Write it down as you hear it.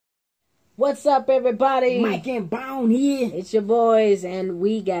What's up, everybody? Mike and Bone here. It's your boys, and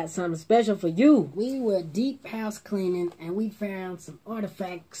we got something special for you. We were deep house cleaning, and we found some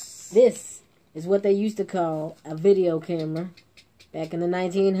artifacts. This is what they used to call a video camera back in the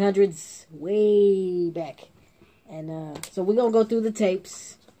 1900s, way back. And so we're going to go through the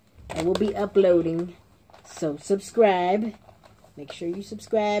tapes, and we'll be uploading. So subscribe. Make sure you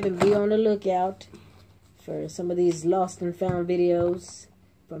subscribe and be on the lookout for some of these lost and found videos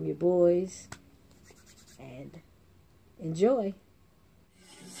from your boys, and enjoy.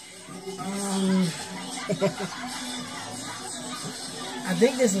 I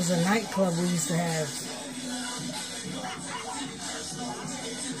think this was a nightclub we used to have.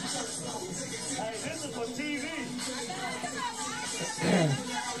 Hey, this is for TV.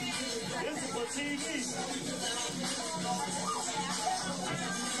 This is for TV.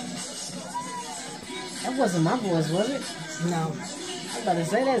 That wasn't my voice, was it? No. I was about to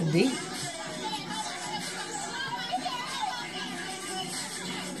say that's deep.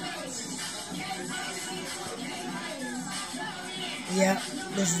 Yeah,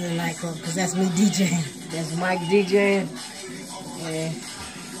 this is a nightclub because that's me DJing. That's Mike DJing. And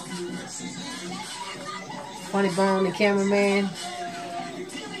FUNNYBONE, the cameraman.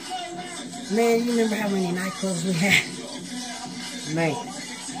 Man, you remember how many nightclubs we had? Man.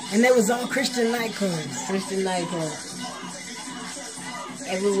 And they was all Christian nightclubs. Christian nightclubs.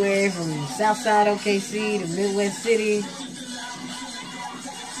 Everywhere from Southside OKC to Midwest City.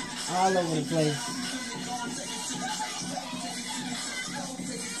 All over the place.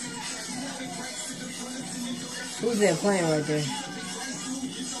 Who's that playing right there?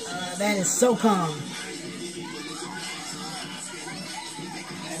 That is so calm.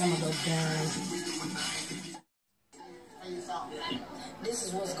 I'm gonna go down. This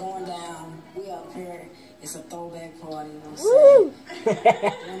is what's going down. We up here. It's a throwback party. You know what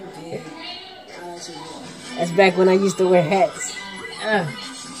I'm saying? That's back when I used to wear hats.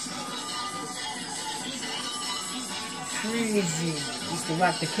 Crazy. Used to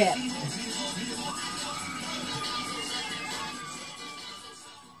rock the cap.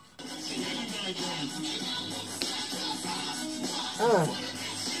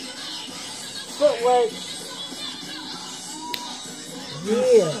 Footwork.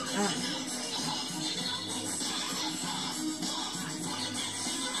 Yeah.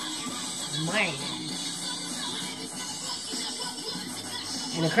 Man.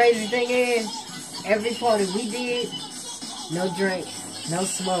 And the crazy thing is, every party we did, no drink, no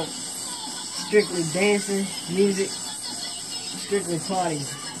smoke, strictly dancing, music, strictly partying,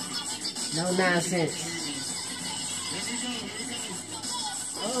 no nonsense.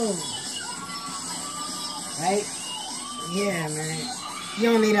 Oh. Right? Yeah, man. You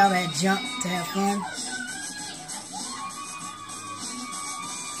don't need all that junk to have fun.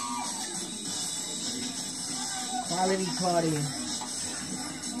 Quality partying.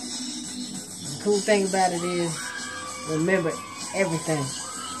 The cool thing about it is, remember everything.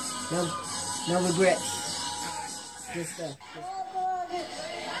 No regrets. Good stuff.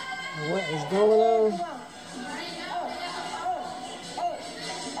 What is going on?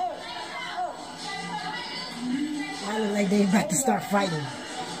 I look like they about to start fighting.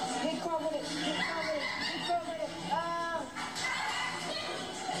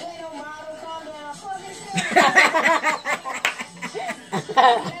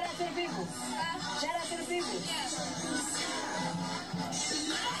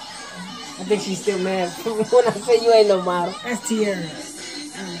 I think she's still mad when I say you ain't no model. That's Tierra.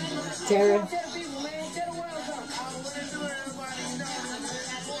 Tara.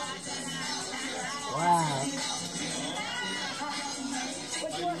 Wow.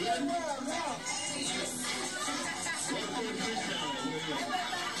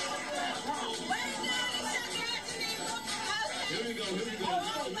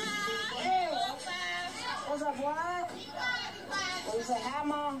 What's up, boy? What you say, hi,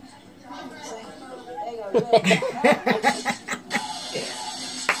 Mom? There you go.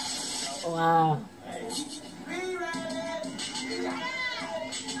 Wow.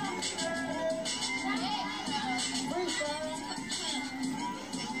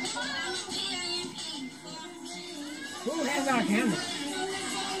 Who has our camera?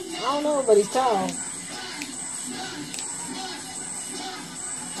 I don't know, but he's tall.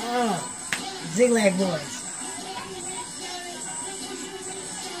 Oh, Ziglag Boys.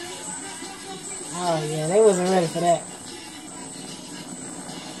 Oh yeah, they wasn't ready for that.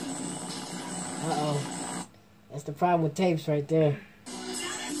 Uh-oh. That's the problem with tapes right there.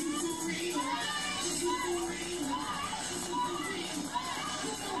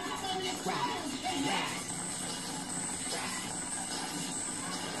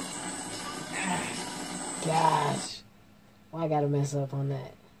 gosh. Why I gotta mess up on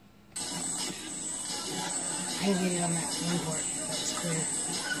that? I didn't get it on that one part. That was clear.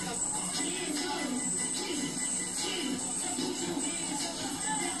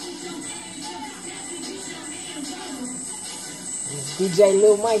 DJ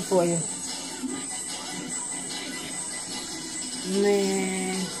Lil Mike for you.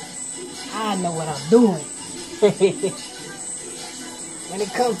 Man, I know what I'm doing. When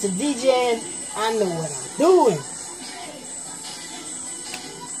it comes to DJing, I know what I'm doing.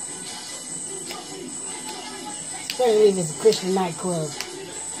 Especially if it's a Christian nightclub.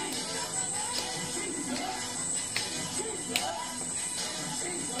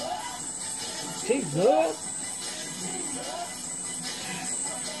 She good.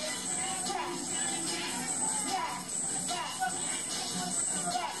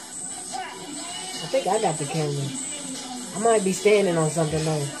 I think I got the camera. I might be standing on something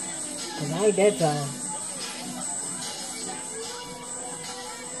though, cause I ain't that tall.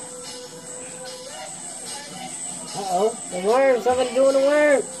 Uh-oh, the worm, somebody doing the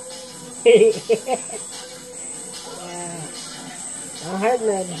worm. Wow. Don't hurt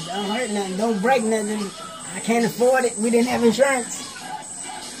nothing. Don't hurt nothing. Don't break nothing. I can't afford it. We didn't have insurance.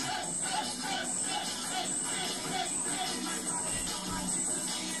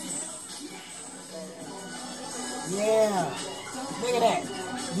 Yeah. Look at that.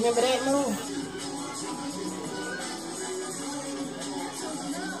 Remember that move?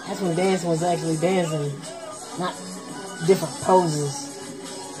 That's when dancing was actually dancing, not different poses.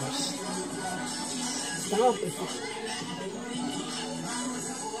 Stop it.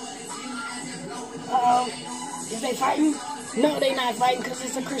 Uh-oh. Is they fighting? No, they not fighting because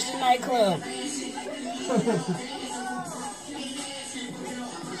it's a Christian nightclub.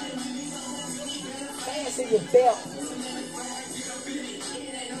 Fancy your belt.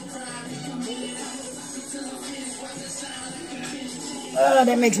 Oh,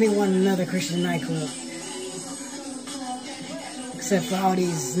 that makes me want another Christian nightclub. Except for all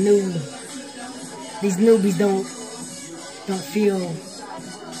these newbies don't feel.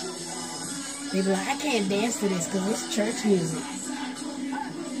 They be like, I can't dance to this because it's church music.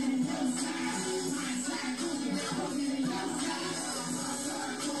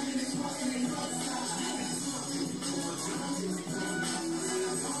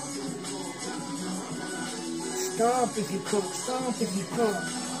 Stomp if you cook, stomp if you cook.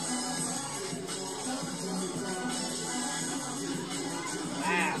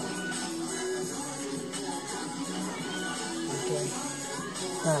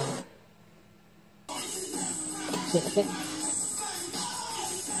 Wow. Okay.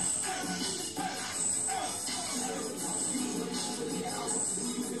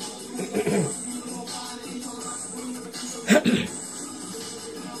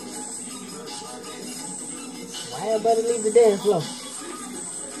 Why everybody leave the dance floor?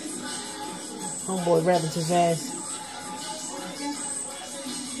 Homeboy rapping too fast.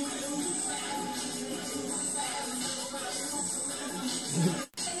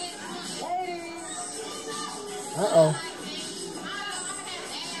 Uh-oh.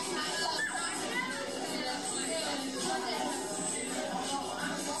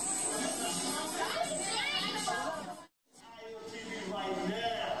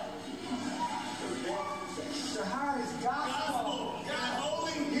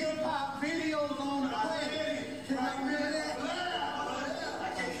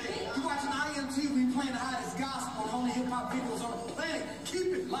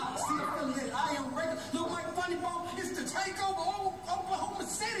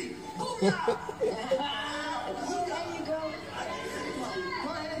 There you go. Go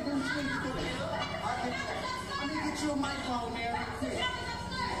ahead and speak. Let me get you a microphone there real quick.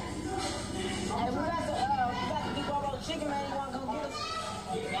 And we got the Bobo's chicken, man. You want to go get us?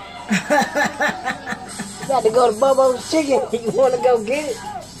 You got to go to Bobo's Chicken. You want to go get it?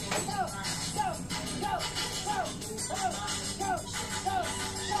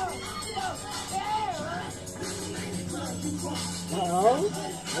 Uh-oh.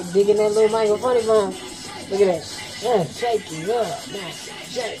 They're digging that little MikeBone. Look at that. Shake it up. Now,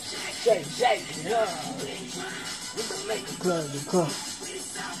 shake it up. We can make the club come.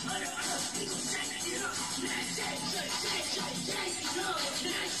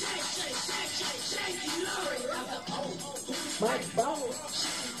 MikeBone.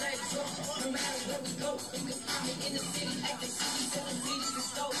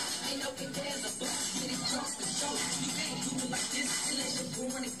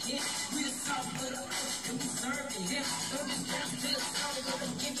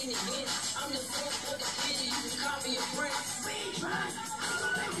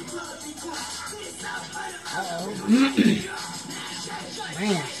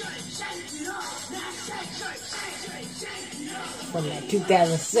 Man. From that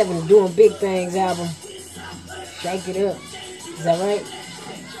 2007 Doing Big Things album. Shake It Up. Is that right?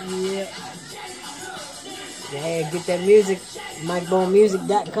 Yeah. Yeah, get that music.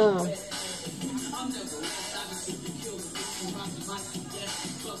 MikeBonemusic.com.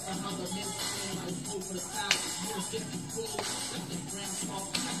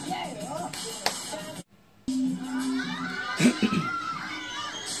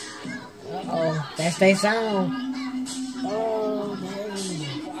 Uh-oh, that's their sound. Oh,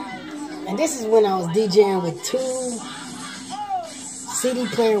 man. And this is when I was DJing with 2 CD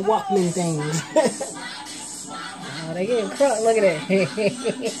player Walkman things. Oh, they getting crunk. Look at that.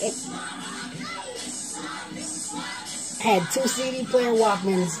 I had 2 CD player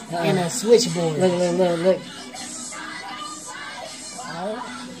Walkmans and a switchboard. Look.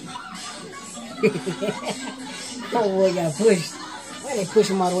 Oh boy, got pushed. Why they push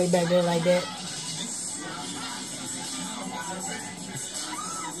him all the way back there like that?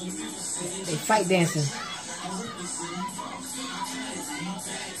 They fight dancing.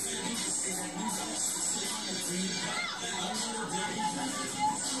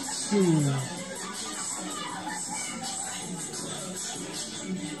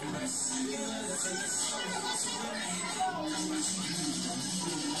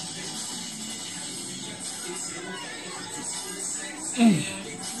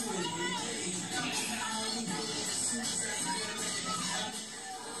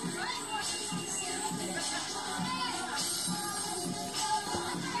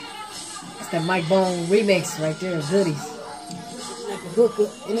 That's that MikeBone remix right there, goodies. Like a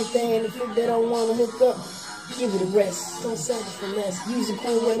hookup. Anything in the freak that don't want to hook up, give it a rest. Don't settle for less. Use a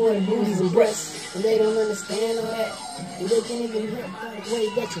cool way more than booties and breasts. And they don't understand all that. And they can't even hear the way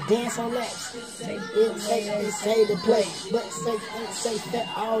that you dance on laps. It's say to play, but safe ain't safe that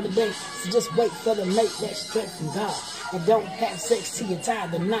all the day. So just wait for the mate that's straight from God. And don't have sex till you're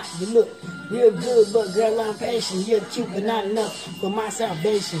tired of not. You look real good, but girl, I'm patient. You're cute, but not enough for my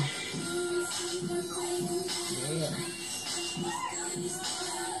salvation.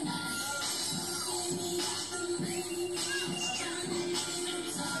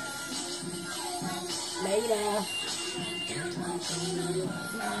 Later.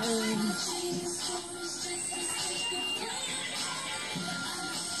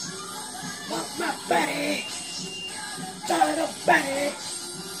 Want my body, tired of body,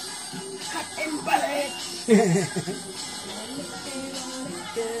 hot and body.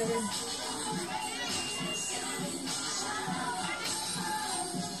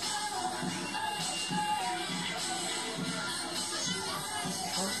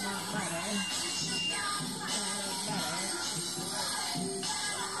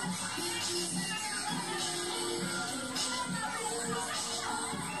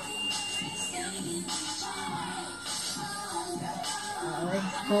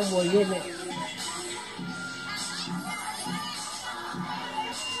 Homeboy getting it.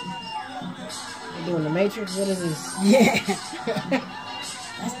 They doing the Matrix? What is this? Yeah.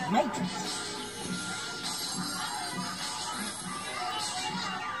 That's the Matrix.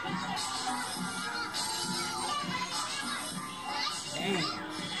 Damn.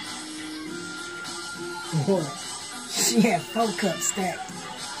 What? She had 4 cups stacked.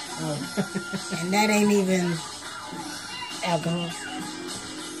 Oh. And that ain't even Alcohol.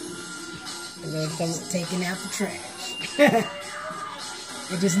 taking out the trash.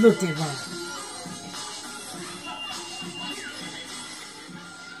 It just looked it wrong.